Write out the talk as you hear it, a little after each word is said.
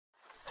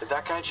Did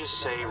that guy just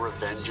say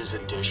revenge is a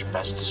dish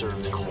best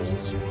served cold?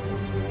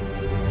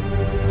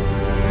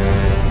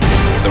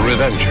 The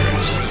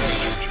Revengers.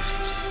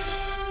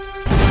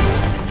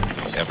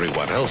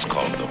 Everyone else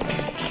called them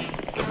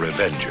the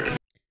Revengers.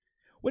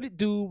 What it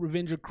do,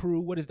 Revenger crew?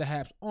 What is the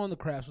haps on the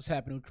crafts? What's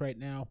happening right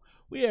now?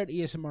 We are at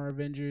Esmr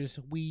Avengers.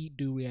 We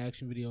do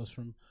reaction videos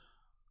from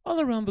all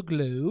around the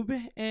globe,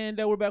 and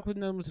we're back with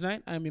another one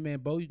tonight. I'm your man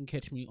Bo. You can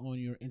catch me on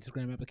your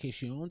Instagram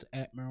applications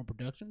at Merrill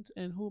Productions.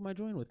 And who am I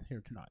joined with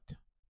here tonight?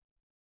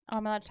 Oh,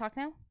 am I allowed to talk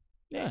now?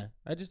 Yeah,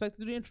 I just like to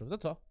do the intros.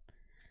 That's all.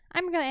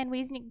 I'm your girl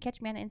ANWEEZY, and you can catch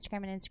me on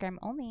Instagram and Instagram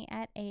only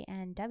at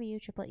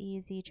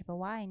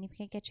ANWEEZY. And if you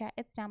can't get chat,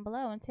 it's down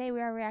below. And today we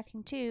are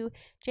reacting to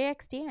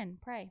Jxdn.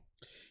 Pray.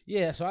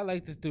 Yeah, so I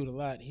like this dude a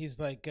lot. He's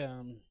like,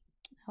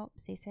 Oh,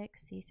 seasick.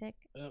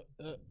 Oh,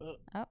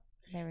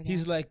 there we go.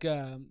 he's like,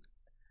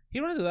 he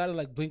runs a lot of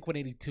like Blink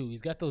 182.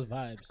 He's got those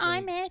vibes.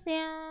 I like, miss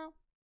you.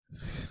 I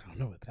don't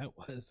know what that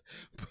was,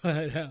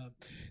 but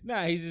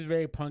nah, he's just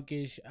very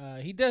punkish.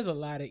 He does a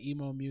lot of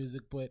emo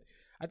music, but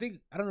I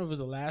don't know if it was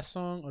the last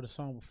song or the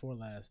song before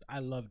last. I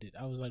loved it.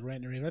 I was like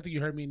ranting and raving. I think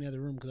you heard me in the other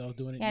room because I was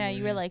doing it. Yeah, no,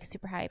 you were like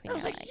super hyped. I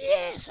was like,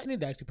 yes, I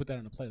need to actually put that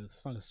on the playlist.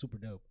 The song is super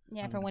dope.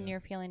 Yeah, for when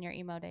you're feeling your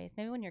emo days.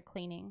 Maybe when you're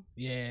cleaning.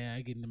 Yeah,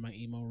 I get into my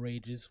emo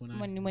rages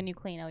when you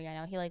clean. Oh yeah,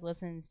 no, he like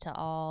listens to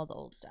all the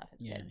old stuff.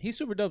 It's good. He's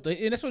super dope,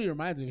 and that's what he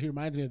reminds me of. He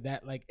reminds me of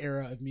that like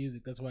era of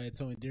music. That's why it's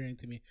so endearing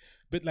to me.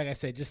 But like I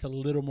said, just a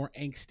little more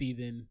angsty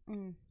than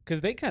because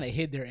they kind of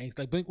hid their angst,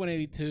 like Blink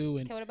 182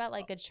 and. Okay, what about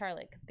like Good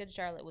Charlotte? Because Good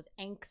Charlotte was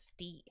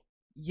angsty.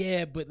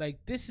 Yeah, but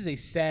like this is a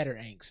sadder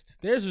angst.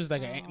 Theirs was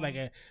like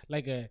a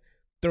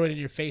throw it in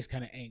your face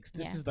kind of angst.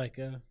 This is like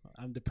a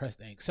I'm depressed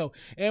angst. So,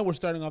 and we're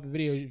starting off the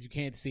video. If you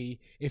can't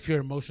see, if you're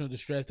emotional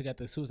distress, they got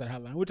the suicide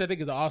hotline, which I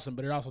think is awesome.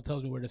 But it also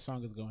tells me where this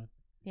song is going.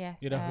 Yes,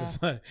 you know,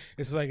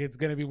 it's like it's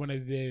gonna be one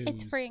of those.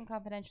 It's free and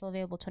confidential,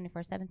 available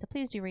 24/7. So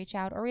please do reach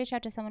out or reach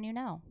out to someone you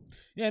know.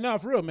 Yeah, no,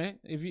 for real, man.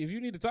 If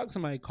you need to talk to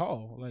somebody,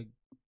 call. Like,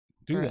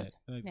 do that.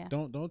 Like,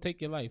 don't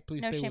take your life.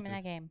 Please. No stay shame with in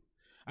us. that game.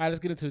 All right, let's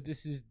get into it.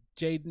 This is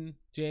Jxdn,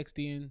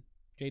 Jaden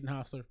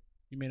Hossler.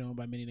 You may know him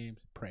by many names.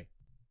 Pray.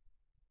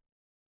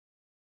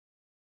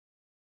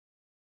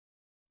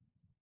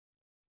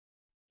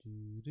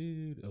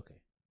 Okay.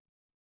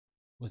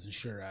 Wasn't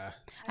sure.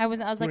 I was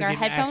like, our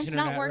headphones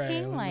not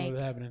working. Right. Like,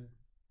 what's happening?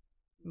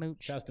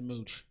 Mooch. Shouts to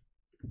Mooch.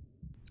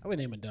 I would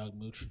name a dog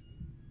Mooch.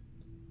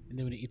 And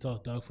then when he eats all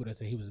his dog food, I'd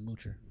say he was a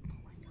moocher. Oh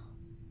my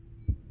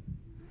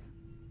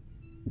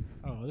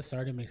god. Oh, this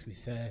already makes me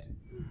sad.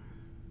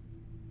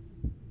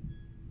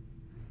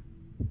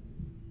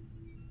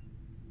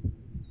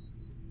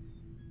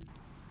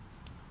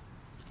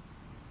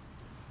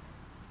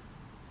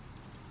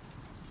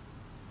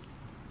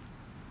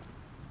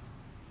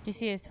 Do you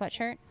see his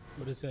sweatshirt?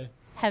 What did it say?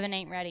 Heaven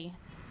ain't ready.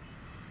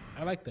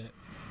 I like that.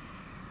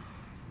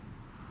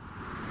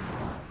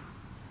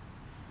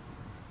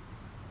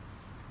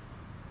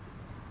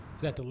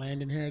 It's got the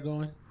landing hair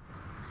going.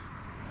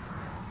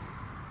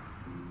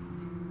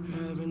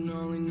 Heaven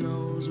only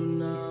knows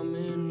when I'm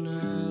in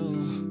hell.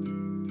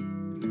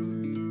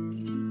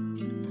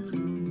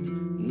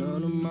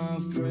 None of my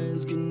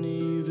friends can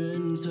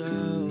even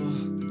tell.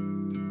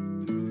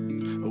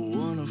 I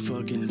wanna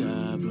fucking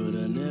die, but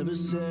I never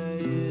say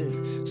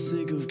it.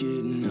 Sick of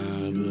getting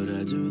high, but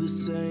I do the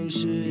same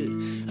shit.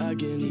 I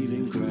can't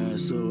even cry,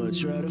 so I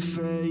try to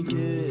fake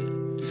it.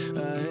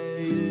 I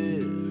hate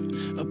it.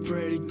 I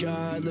pray to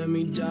God, let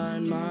me die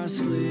in my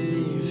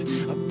sleep.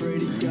 I pray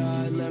to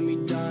God, let me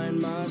die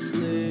in my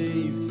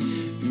sleep.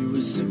 You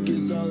as sick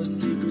as all the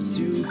secrets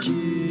you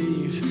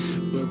keep,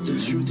 but the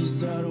truth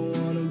is I don't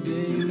wanna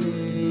be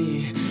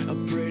me. I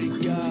pray to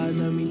God,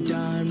 let me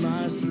die in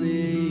my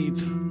sleep.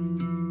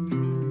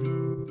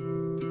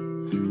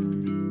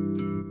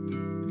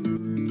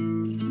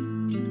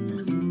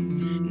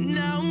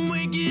 Now I'm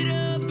waking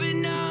up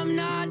and I'm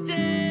not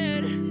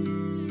dead.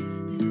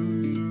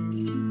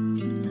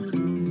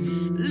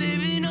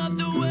 Living off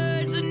the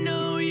words I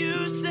know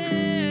you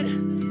said.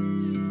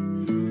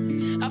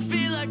 I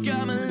feel like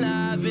I'm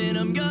alive and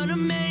I'm gonna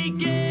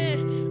make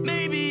it.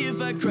 Maybe if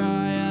I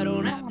cry, I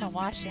don't have to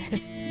watch this.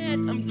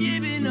 I'm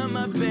giving up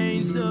my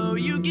pain so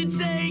you can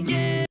take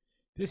it.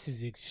 This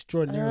is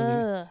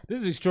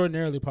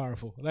extraordinarily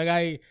powerful. Like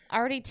I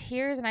already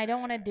tears and I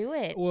don't want to do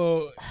it.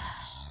 Well,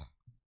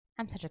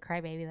 I'm such a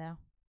crybaby though.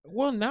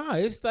 Well, nah,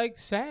 it's like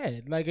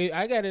sad. Like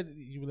I gotta.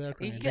 You were there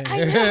crying.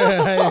 I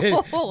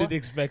know. I didn't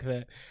expect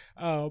that.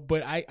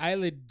 But I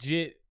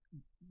legit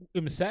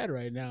am sad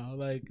right now.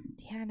 Like,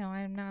 yeah, no,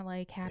 I'm not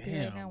like happy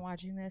right now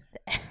watching this.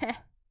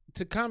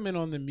 To comment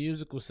on the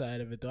musical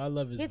side of it, though, I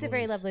love his voice. He has a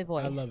very lovely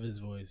voice. I love his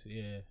voice.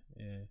 Yeah,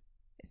 yeah.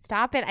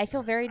 Stop it! I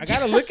feel very. I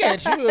gotta look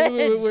at you.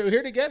 We're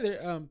here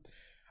together.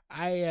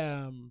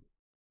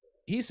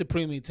 He's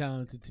supremely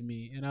talented to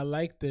me, and I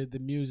like the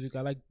music.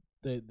 I like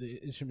the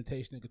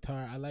instrumentation, the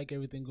guitar. I like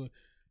everything going.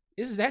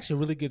 This is actually a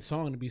really good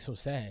song to be so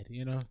sad.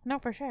 You know. No,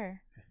 for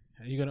sure.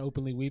 Are you gonna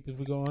openly weep if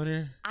we go on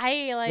here?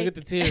 I like. Look at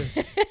the tears.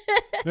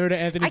 Remember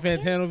the Anthony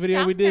Fantano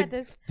video we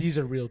did? These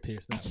are real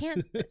tears. I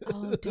can't.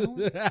 Oh, don't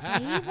say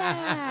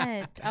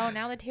that. Oh,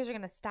 now the tears are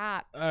gonna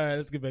stop. All right,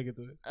 let's get back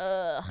into it.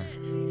 Ugh.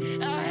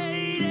 I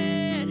hate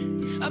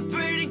it. I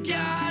pray to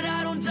God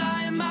I don't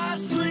die in my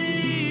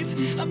sleep.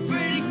 I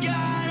pray to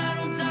God I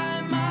don't die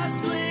in my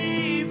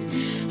sleep.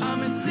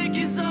 I'm as sick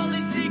as all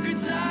these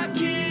secrets I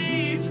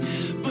keep,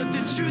 but the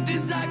truth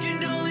is I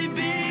can only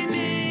be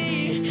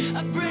me.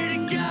 I pray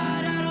to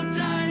God I don't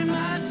die in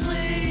my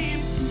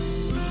sleep.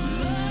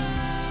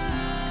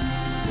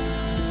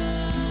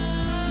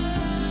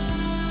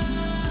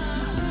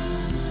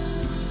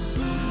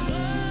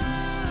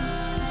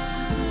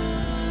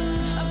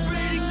 I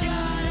pray to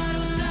God I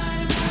don't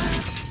die in my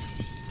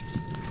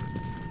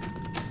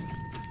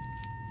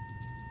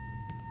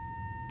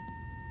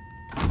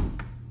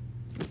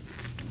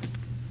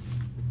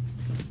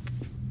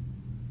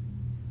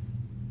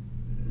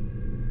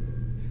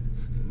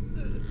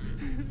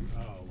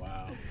Oh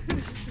wow.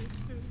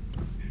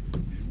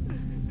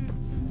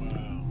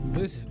 Wow.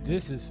 This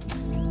is.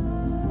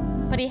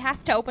 But he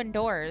has to open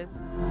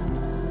doors.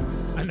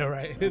 I know,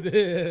 right? I pray to God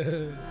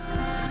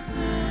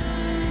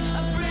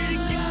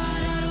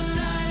I don't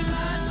die in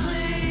my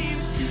sleep.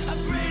 I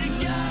pray to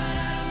God I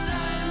don't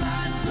die in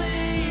my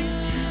sleep.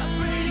 I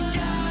pray to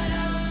God I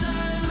don't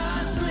die in my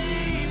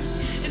sleep.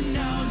 And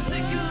now I'm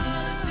sick of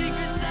all the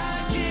secrets I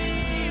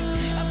keep.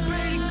 I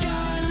pray to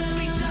God let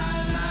me die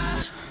in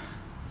my.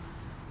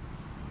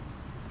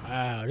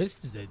 Wow, this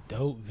is a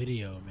dope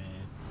video,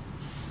 man.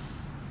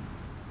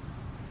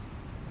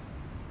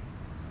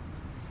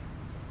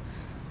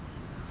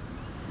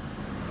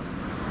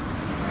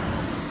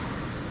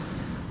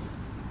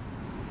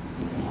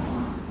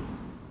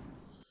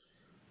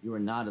 You are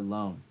not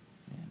alone,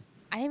 man.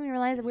 I didn't even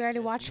realize that we already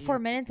It's watched just 4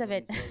 me. minutes of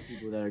it. It's other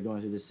people that are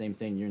going through the same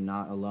thing. You're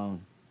not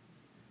alone.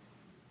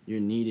 You're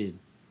needed,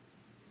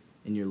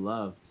 and you're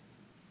loved.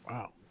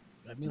 Wow,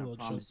 got me a And I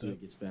little promise choked you up.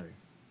 it gets better.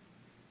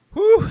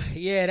 Whew,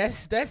 yeah,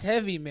 that's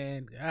heavy,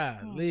 man.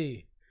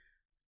 Golly,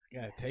 I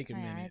gotta take a My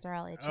minute. eyes are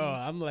all itchy. Oh,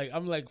 I'm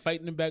like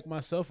fighting it back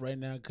myself right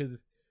now because,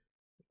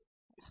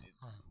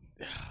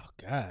 oh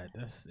God,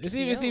 it's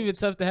even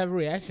tough to have a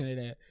reaction to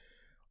that.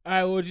 All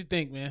right, what'd you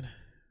think, man?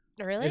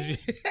 Really?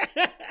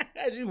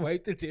 As you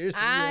wipe the tears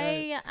from your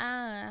eyes.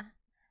 I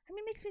mean,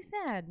 it makes me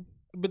sad.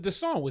 But the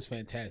song was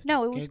fantastic.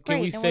 No, it was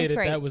Can we great. It say was that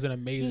great. that was an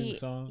amazing He-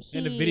 song?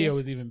 And the he- video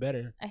was even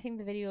better. I think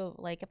the video,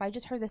 like, if I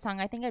just heard the song,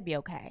 I think I'd be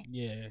okay.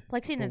 Yeah.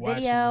 Like seeing For the watching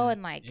video that,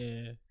 and like,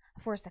 yeah.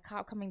 force the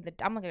cop coming.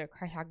 I'm gonna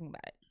cry talking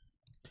about it.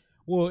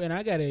 Well, and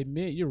I gotta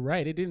admit, you're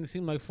right. It didn't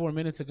seem like 4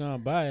 minutes had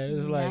gone by. It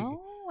was like, No,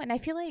 and I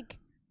feel like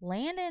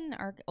Landon,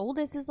 our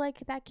oldest, is like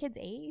that kid's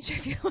age. I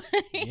feel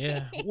like.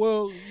 yeah.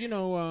 Well, you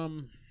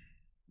know,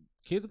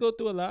 kids go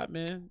through a lot,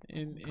 man,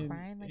 and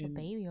crying like a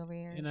baby over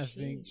here. And I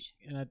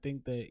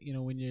think that, you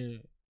know, when you're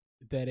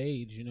at that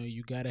age, you know,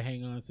 you gotta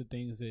hang on to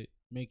things that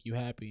make you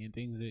happy and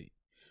things that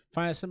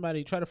try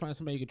to find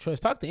somebody you can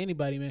trust. Talk to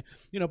anybody, man.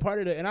 You know, part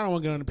of the, and I don't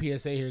want to get on the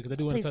PSA here because I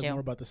do want to Please talk do. more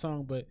about the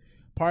song, but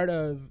part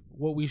of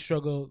what we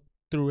struggle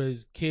through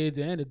as kids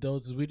and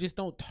adults is we just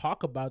don't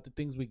talk about the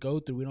things we go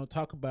through. We don't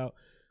talk about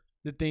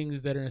the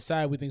things that are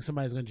inside. We think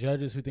somebody's gonna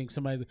judge us. We think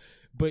somebody's,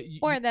 but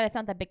or that it's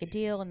not that big a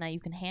deal and that you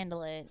can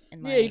handle it.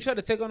 And yeah, you try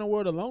to take on the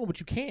world alone, but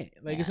you can't.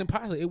 Like, it's Yeah.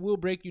 impossible. It will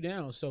break you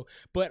down. So,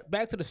 but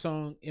back to the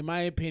song. In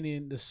my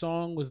opinion, the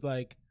song was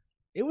like,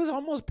 it was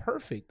almost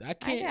perfect. I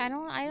can't. I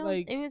don't.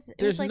 like, It was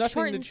there's like nothing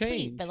short to and sweet,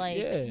 change. but like,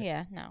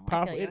 Yeah. no,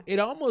 Powerful. I feel you. It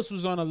almost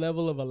was on a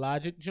level of a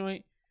Logic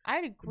joint.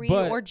 I'd agree.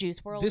 but Or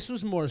Juice World. This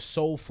was more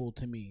soulful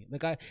to me.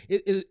 Like,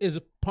 as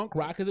punk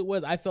rock as it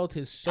was, I felt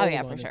his soul. Oh,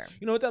 yeah, on for it. sure.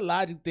 You know, with that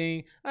Logic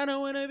thing, I don't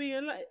want to be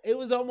in. It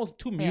was almost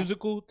too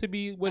musical to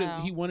be what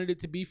Oh. he wanted it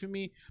to be for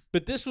me.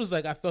 But this was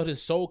like, I felt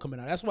his soul coming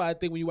out. That's why I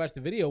think when you watch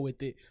the video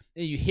with it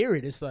and you hear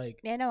it, it's like,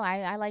 Yeah, no,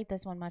 I like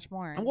this one much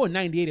more. I'm going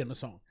 98 on the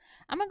song.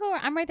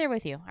 I'm right there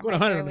with you. I'm Going right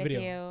 100 there on the with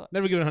video. you.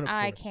 Never given 100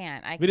 before. I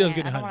can't. Video's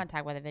getting I don't 100. want to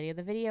talk about the video.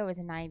 The video is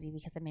a 90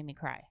 because it made me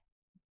cry.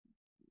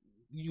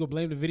 You gonna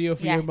blame the video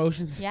for your Yes.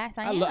 emotions? Yes,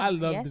 I I am.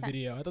 love Yes, the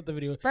video. I thought the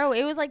video. Bro,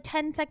 it was like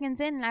 10 seconds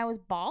in and I was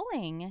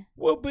bawling.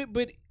 Well,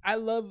 but I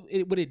love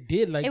it, what it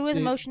did. Like, It was the,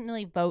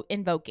 emotionally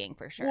invoking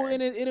for sure. Well,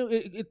 and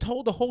it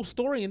told the whole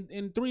story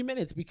in 3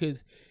 minutes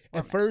because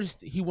at first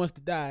he wants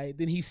to die,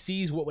 then he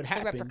sees what would the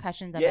happen.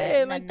 repercussions of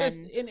Yeah, it. like that's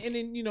and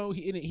then you know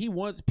he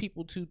wants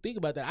people to think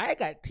about that. I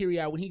got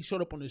teary eyed when he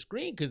showed up on the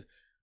screen because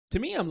to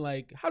me I'm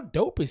like, how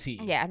dope is he?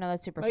 Yeah, I know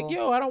that's super Like, cool.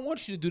 yo, I don't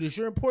want you to do this.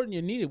 You're important.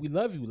 You're needed. We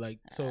love you. Like,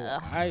 so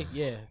Ugh.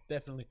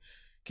 definitely.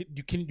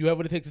 Can you have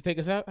what it takes to take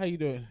us out? How you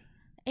doing?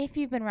 If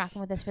you've been rocking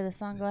with us for the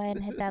song, go ahead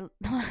and hit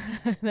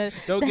that.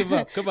 Don't give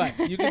up. Come on,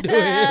 you can do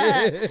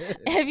it.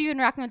 If you've been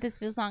rocking with this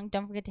for the song,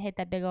 don't forget to hit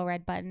that big old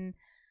red button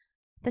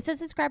that says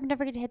subscribe, and don't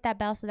forget to hit that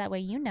bell so that way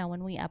you know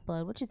when we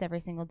upload, which is every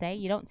single day.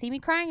 You don't see me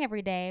crying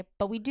every day,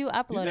 but we do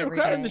upload You've never every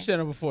cried day. on this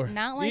channel before.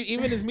 Not like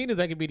even as mean as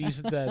I can be to you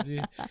sometimes.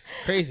 Yeah.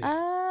 Crazy.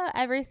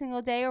 every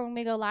single day, or when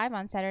we go live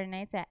on Saturday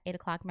nights at 8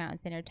 o'clock Mountain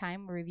Standard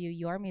Time. We review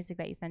your music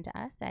that you send to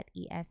us at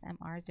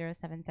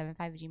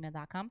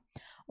esmr0775@gmail.com,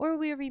 or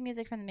we review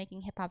music from the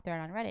Making Hip Hop thread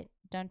on Reddit.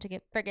 Don't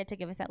forget to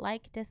give us that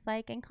like,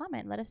 dislike, and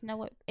comment. Let us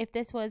know if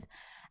this was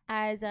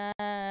as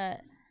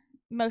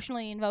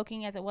emotionally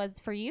invoking as it was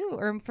for you,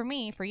 or for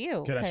me, for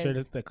you. Can I share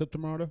that clip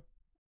tomorrow, though?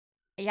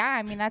 Yeah,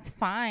 I mean, that's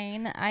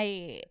fine.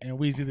 And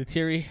Weezy the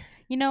Teary.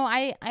 You know,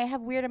 I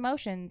have weird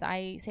emotions.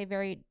 I say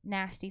very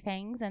nasty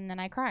things, and then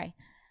I cry.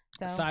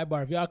 So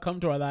Sidebar: if y'all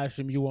come to our live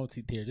stream, you won't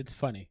see tears. It's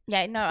funny.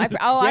 Yeah, no. We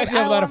actually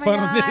have a lot of fun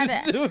on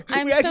this.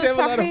 I'm we actually so have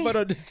sorry. a lot of fun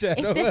on this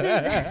channel.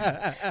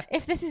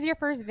 If this is your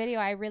first video,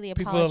 I really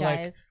People apologize.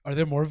 are like, are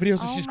there more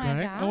videos where she's my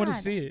crying? I want to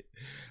God. see it.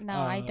 No,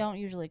 I don't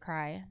usually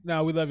cry.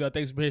 No, we love y'all.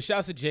 Thanks for being here.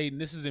 Shouts to Jaden.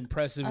 This is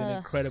impressive and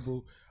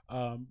incredible.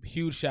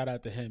 Huge shout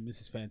out to him. This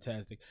is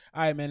fantastic.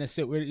 All right, man. That's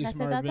it. We're at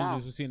Esmr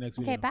Avengers. We'll see you next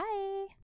video. Okay, bye.